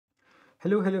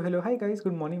Hello. Hi guys,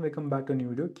 good morning. Welcome back to a new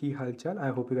video. Ki hal chal? I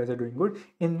hope you guys are doing good.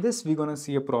 In this, we're gonna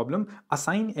see a problem.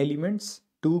 Assign elements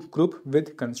to group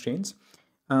with constraints.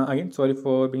 Again, sorry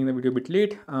for being the video a bit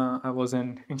late. I was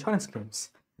in insurance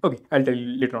claims. Okay, I'll tell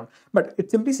you later on. But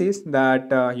it simply says that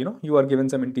you are given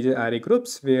some integer array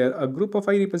groups where a group of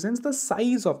I represents the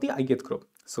size of the ith group.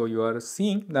 So you are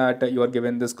seeing that you are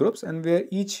given these groups, and where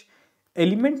each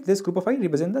element this group of I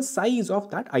represent the size of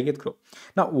that ith group.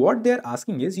 Now what they are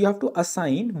asking is you have to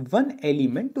assign one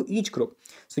element to each group.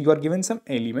 So you are given some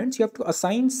elements, you have to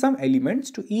assign some elements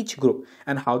to each group.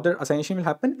 And how the assignation will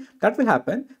happen? That will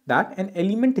happen that an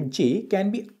element j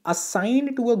can be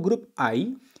assigned to a group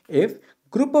I if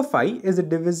group of I is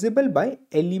divisible by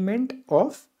element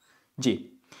of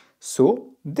j. So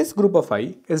this group of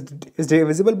I is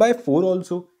divisible by 4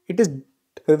 also. It is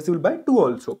divisible by 2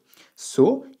 also.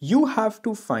 So you have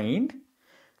to find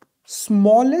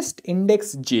smallest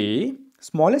index j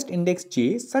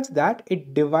such that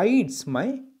it divides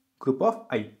my group of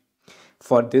I.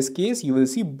 For this case, you will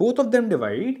see both of them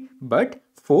divide, but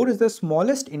 4 is the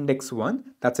smallest index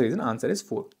one. That's the reason answer is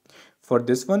 4. For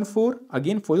this one 4,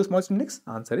 again 4 is the smallest index,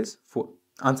 answer is 4.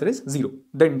 Answer is 0.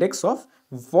 The index of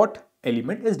what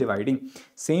element is dividing.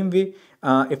 Same way,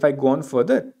 if I go on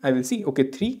further, I will see,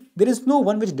 okay, 3, there is no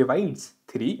one which divides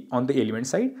 3 on the element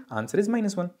side, answer is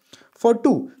 -1. For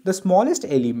 2, the smallest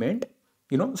element,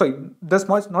 the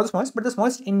smallest, not the smallest, but the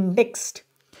smallest indexed,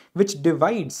 which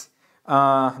divides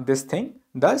this thing,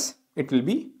 thus it will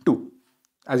be 2.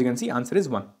 As you can see, answer is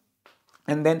 1.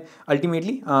 And then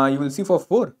ultimately, you will see for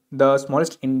 4, the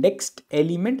smallest indexed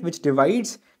element which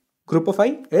divides group of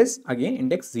I is again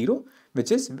index 0,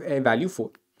 which is a value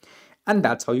 4. And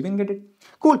that's how you can get it.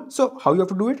 Cool. So how you have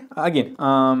to do it? Again,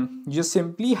 you just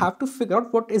simply have to figure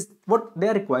out what they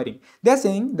are requiring. They are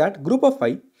saying that group of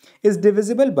I is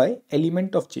divisible by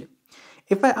element of j.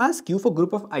 If I ask you for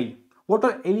group of I, what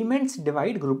are elements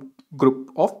divide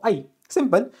group of I?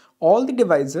 Simple. All the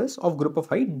divisors of group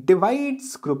of I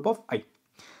divides group of I.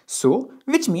 So,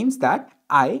 which means that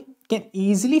I can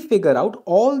easily figure out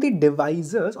all the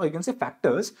divisors, or you can say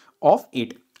factors of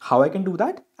 8. How I can do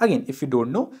that? Again, if you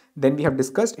don't know, then we have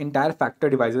discussed entire factor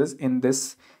divisors in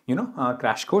this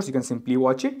crash course. You can simply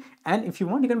watch it, and if you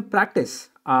want, you can practice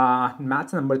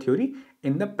maths and number theory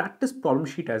in the practice problem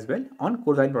sheet as well on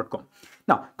courseline.com.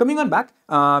 Now, coming on back,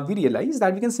 we realize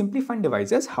that we can simply find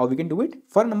divisors. How we can do it?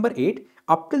 For number 8,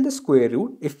 up till the square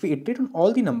root, if we iterate on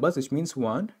all the numbers, which means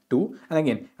 1, 2, and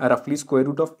again, roughly square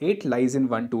root of 8 lies in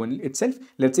 1, 2 itself.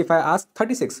 Let's say if I ask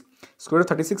 36, square root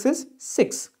of 36 is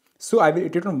 6. So I will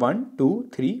iterate on 1, 2,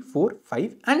 3, 4,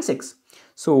 5, and 6.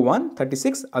 So 1,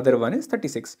 36, other one is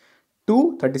 36.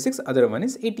 2, 36, other one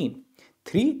is 18.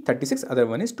 3, 36, other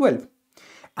one is 12.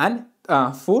 And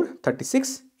 4,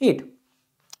 36, 8.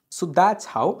 So that's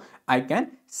how I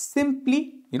can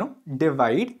simply,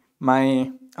 divide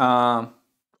my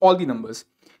all the numbers.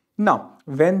 Now,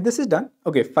 when this is done,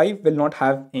 okay, 5 will not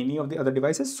have any of the other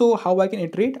devices. So how I can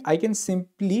iterate? I can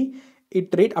simply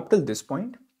iterate up till this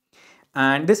point.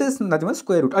 And this is nothing but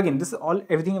square root. Again, this is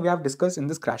everything we have discussed in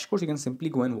this crash course. You can simply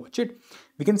go and watch it.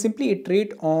 We can simply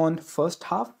iterate on first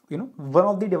half, one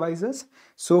of the divisors.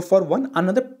 So for 1,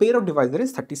 another pair of divisor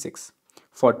is 36.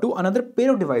 For 2, another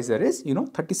pair of divisor is,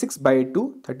 36 by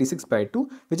 2,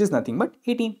 which is nothing but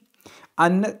 18.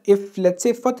 And if, let's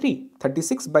say for 3,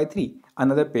 36 by 3,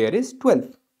 another pair is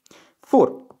 12.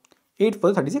 4, 8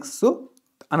 for 36, so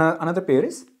another pair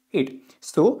is 8.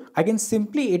 So I can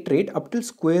simply iterate up till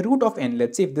square root of n.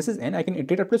 Let's say if this is n, I can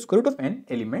iterate up to square root of n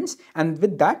elements, and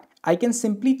with that I can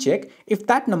simply check if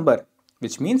that number,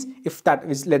 which means if that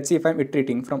is, let's say if I'm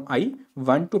iterating from I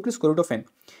 1 to up to square root of n,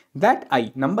 that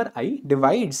number I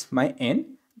divides my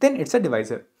n, then it's a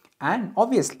divisor. And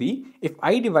obviously if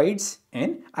I divides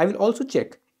n, I will also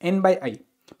check n by I,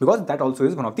 because that also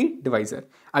is one of the divisor.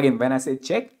 Again, when I say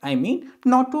check, I mean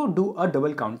not to do a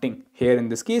double counting. Here in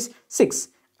this case, 6.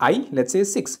 I, let's say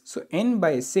 6. So n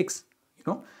by 6,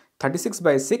 36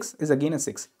 by 6 is again a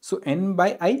 6. So n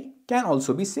by I can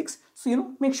also be 6.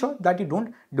 So, make sure that you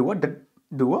don't do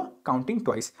a counting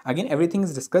twice. Again, everything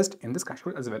is discussed in this crash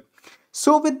course as well.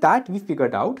 So with that, we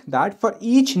figured out that for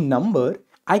each number,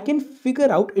 I can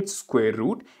figure out its square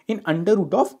root in under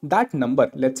root of that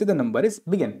number. Let's say the number is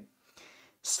big N.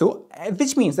 So,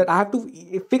 which means that I have to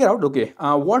figure out, okay,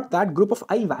 what that group of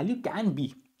I value can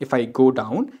be. If I go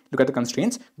down, look at the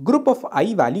constraints, group of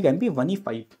I value can be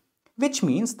 1e5, which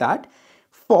means that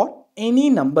for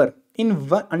any number in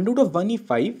under root of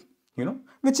 1e5,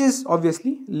 which is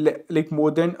obviously more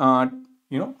than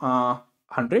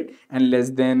 100 and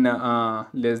less than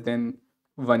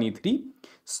 1e3.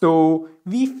 So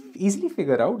we easily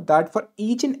figure out that for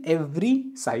each and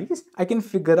every size, I can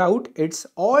figure out its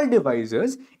all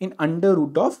divisors in under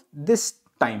root of this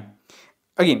time.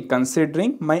 Again,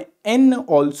 considering my n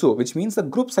also, which means the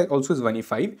group size also is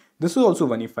 1e5. This is also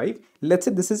 1e5. Let's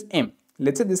say this is m.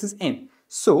 Let's say this is n.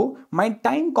 So my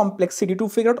time complexity to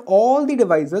figure out all the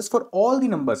divisors for all the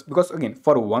numbers, because again,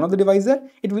 for one of the divisor,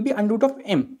 it will be under root of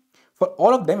m. For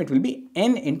all of them, it will be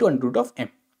n into under root of m.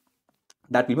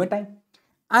 That will be my time.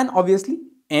 And obviously,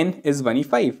 n is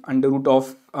 1e5. Under root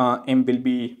of m will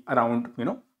be around,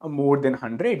 more than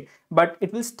 100. But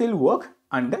it will still work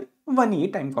under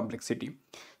 1e time complexity.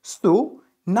 So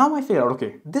now I figure out,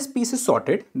 okay, this piece is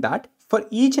sorted that for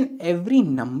each and every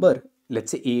number,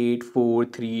 let's say 8, 4,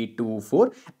 3, 2,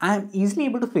 4, I am easily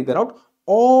able to figure out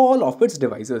all of its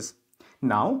divisors.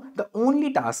 Now, the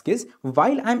only task is,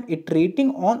 while I'm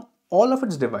iterating on all of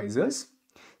its divisors,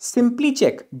 simply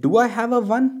check, do I have a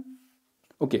 1?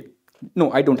 Okay,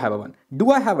 no, I don't have a 1.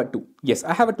 Do I have a 2? Yes,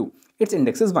 I have a 2. Its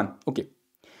index is 1. Okay.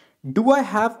 Do I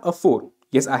have a 4?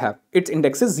 Yes, I have. Its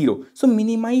index is 0. So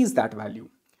minimize that value.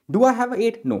 Do I have a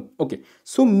 8? No. Okay.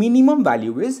 So minimum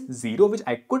value is 0, which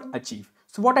I could achieve.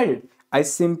 So what I did, I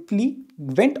simply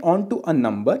went on to a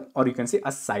number, or you can say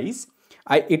a size.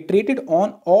 I iterated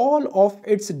on all of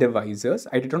its divisors.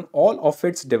 I did on all of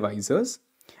its divisors.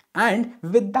 And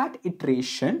with that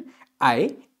iteration,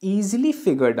 I easily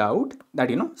figured out that,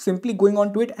 simply going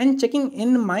on to it and checking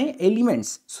in my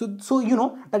elements. So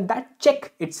that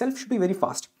check itself should be very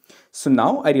fast. So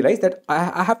now I realize that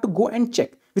I have to go and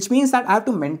check, which means that I have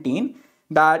to maintain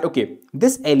that, okay,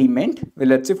 this element, well,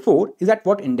 let's say 4, is at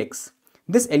what index?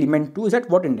 This element 2 is at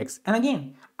what index? And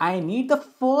again, I need the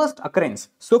first occurrence.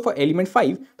 So for element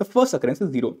 5, the first occurrence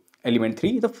is 0. Element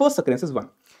 3, the first occurrence is 1.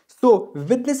 So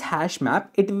with this hash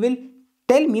map, it will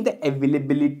tell me the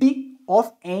availability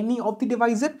of any of the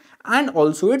divisor and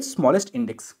also its smallest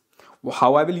index.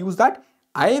 How I will use that?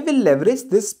 I will leverage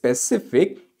this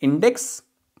specific index,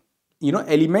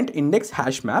 element index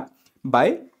hash map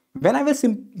by when I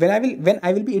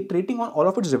will be iterating on all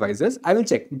of its divisors, I will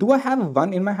check, do I have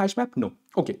 1 in my hash map? No.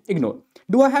 Okay, ignore.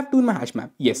 Do I have 2 in my hash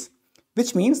map? Yes.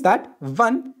 Which means that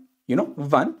 1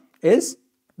 is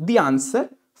the answer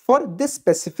for this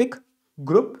specific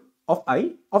group of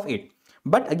 8.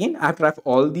 But again, I have to try for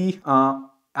all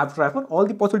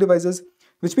the possible divisors,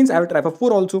 which means I will try for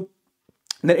 4 also.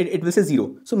 Then it will say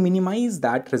 0. So minimize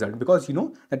that result, because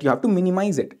that you have to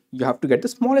minimize it. You have to get the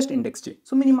smallest index j.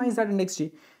 So minimize that index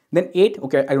j. Then 8,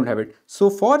 okay, I don't have it. So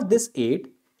for this 8,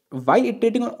 while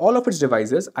iterating on all of its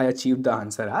divisors, I achieved the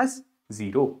answer as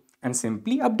 0 and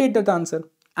simply update that answer.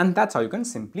 And that's how you can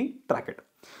simply track it.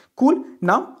 Cool.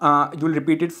 Now you will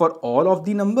repeat it for all of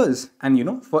the numbers,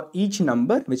 and for each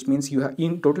number, which means you have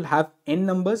in total have n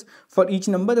numbers. For each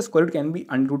number, the square root can be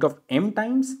under root of m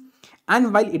times.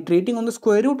 And while iterating on the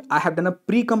square root, I have done a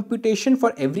pre-computation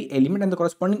for every element and the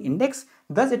corresponding index.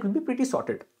 Thus, it will be pretty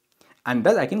sorted. And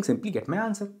thus, I can simply get my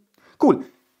answer. Cool.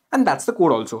 And that's the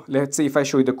code also. Let's say if I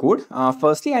show you the code.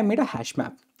 Firstly, I made a hash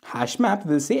map. Hash map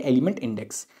will say element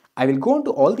index. I will go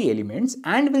into all the elements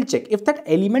and will check if that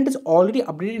element is already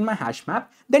updated in my hash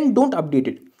map, then don't update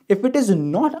it. If it is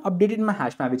not updated in my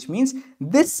hash map, which means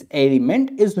this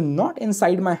element is not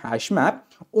inside my hash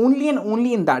map, only and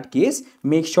only in that case,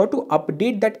 make sure to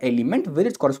update that element with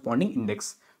its corresponding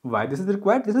index. Why this is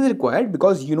required? This is required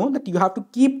because that you have to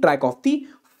keep track of the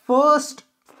first,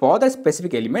 for that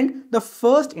specific element, the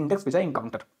first index which I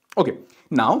encounter. Okay,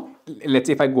 now let's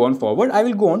say if I go on forward, I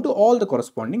will go on to all the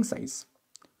corresponding size.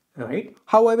 Right?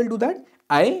 How I will do that?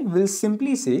 I will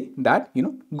simply say that,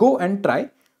 go and try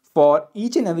for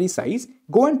each and every size,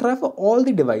 go and try for all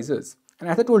the divisors. And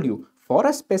as I told you, for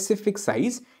a specific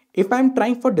size, if I'm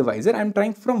trying for divisor, I'm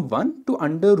trying from 1 to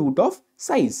under root of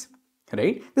size.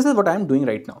 Right? This is what I'm doing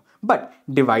right now. But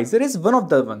divisor is one of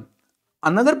the one.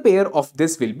 Another pair of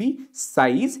this will be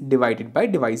size divided by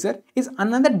divisor is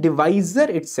another divisor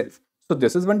itself. So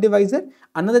this is one divisor.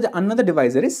 Another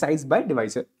divisor is size by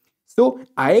divisor. So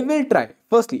I will try,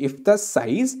 firstly, if the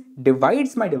size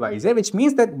divides my divisor, which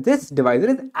means that this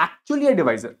divisor is actually a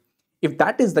divisor. If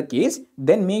that is the case,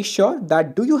 then make sure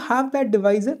that do you have that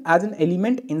divisor as an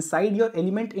element inside your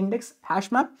element index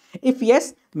hash map? If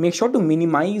yes, make sure to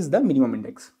minimize the minimum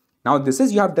index. Now this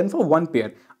is you have done for one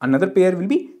pair. Another pair will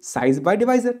be size by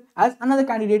divisor as another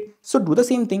candidate. So do the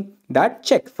same thing, that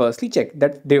check, firstly check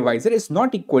that divisor is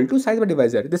not equal to size by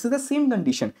divisor. This is the same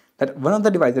condition that one of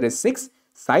the divisor is 6.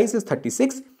 Size is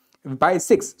 36 by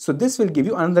 6. So this will give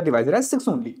you another divisor as 6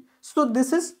 only. So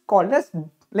this is called as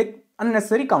like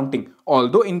unnecessary counting.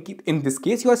 Although in this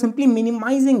case, you are simply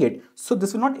minimizing it. So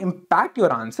this will not impact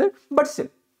your answer, but still.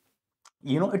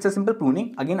 It's a simple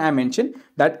pruning. Again, I mentioned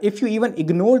that if you even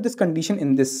ignore this condition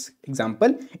in this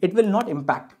example, it will not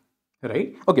impact,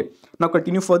 right? Okay, now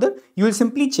continue further. You will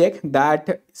simply check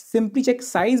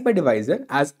size by divisor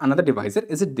as another divisor.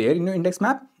 Is it there in your index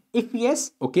map? If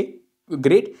yes, okay,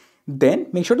 great. Then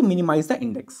make sure to minimize the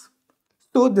index.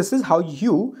 So this is how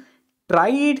you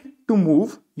tried to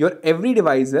move your every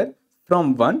divisor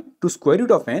from 1 to square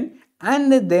root of n,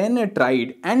 and then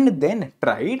tried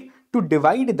to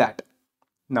divide that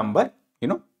number,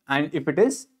 and if it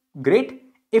is great,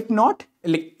 if not,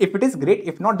 like if it is great,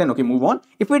 if not, then okay, move on.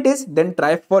 If it is, then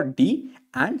try for d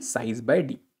and size by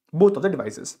d, both of the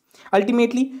devices.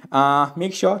 Ultimately,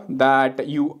 make sure that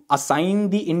you assign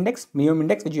the minimum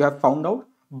index which you have found out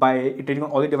by iterating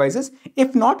on all the devices.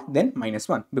 If not, then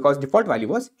 -1, because default value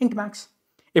was int max.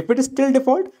 If it is still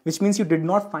default, which means you did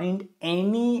not find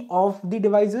any of the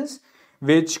devices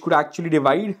which could actually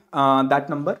divide that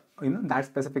number, that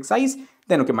specific size,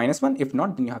 then okay, -1. If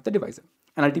not, then you have the divisor,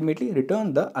 and ultimately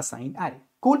return the assigned array.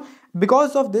 Cool.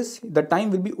 Because of this, the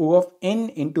time will be O of n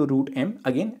into root m.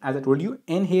 Again, as I told you,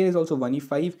 n here is also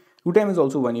 1e5, root m is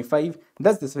also 1e5.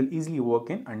 Thus, this will easily work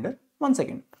in under 1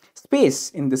 second.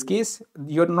 Space, in this case,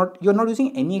 you're not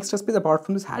using any extra space apart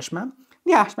from this hash map.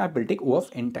 The hash map will take O of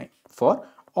n time for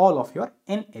all of your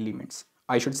n elements.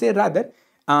 I should say rather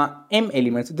m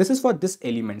elements. This is for this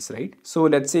elements, right? So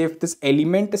let's say if this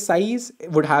element size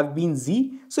would have been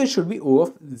z, so it should be O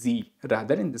of z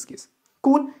rather in this case.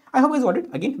 Cool. I hope you got it.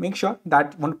 Again, make sure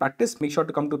that want to practice, make sure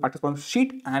to come to practice problem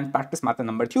sheet and practice math and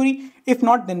number theory. If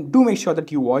not, then do make sure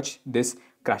that you watch this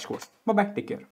crash course. Bye bye. Take care.